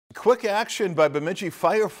Quick action by Bemidji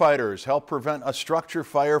firefighters helped prevent a structure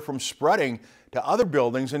fire from spreading to other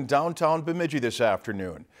buildings in downtown Bemidji this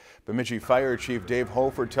afternoon. Bemidji Fire Chief Dave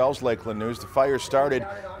Hofer tells Lakeland News the fire started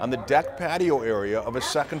on the deck patio area of a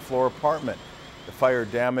second-floor apartment. The fire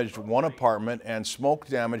damaged one apartment and smoke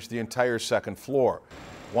damaged the entire second floor.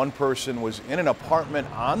 One person was in an apartment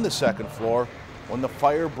on the second floor when the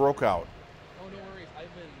fire broke out.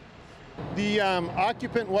 The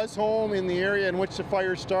occupant was home in the area in which the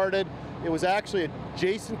fire started. It was actually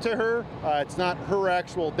adjacent to her. It's not her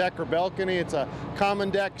actual deck or balcony. It's a common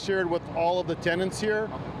deck shared with all of the tenants here.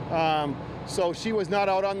 So she was not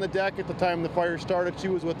out on the deck at the time the fire started. She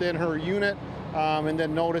was within her unit and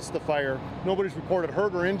then noticed the fire. Nobody's reported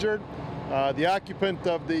hurt or injured. The occupant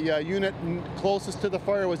of the unit closest to the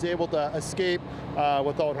fire was able to escape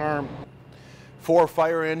without harm. 4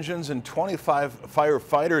 fire engines and 25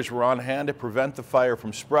 firefighters were on hand to prevent the fire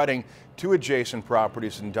from spreading to adjacent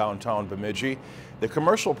properties in downtown Bemidji. The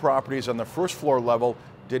commercial properties on the first floor level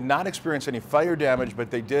did not experience any fire damage, but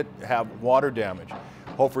they did have water damage.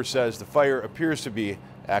 Hofer says the fire appears to be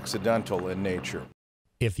accidental in nature.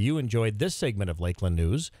 If you enjoyed this segment of Lakeland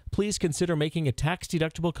News, please consider making a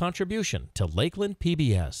tax-deductible contribution to Lakeland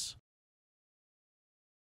PBS.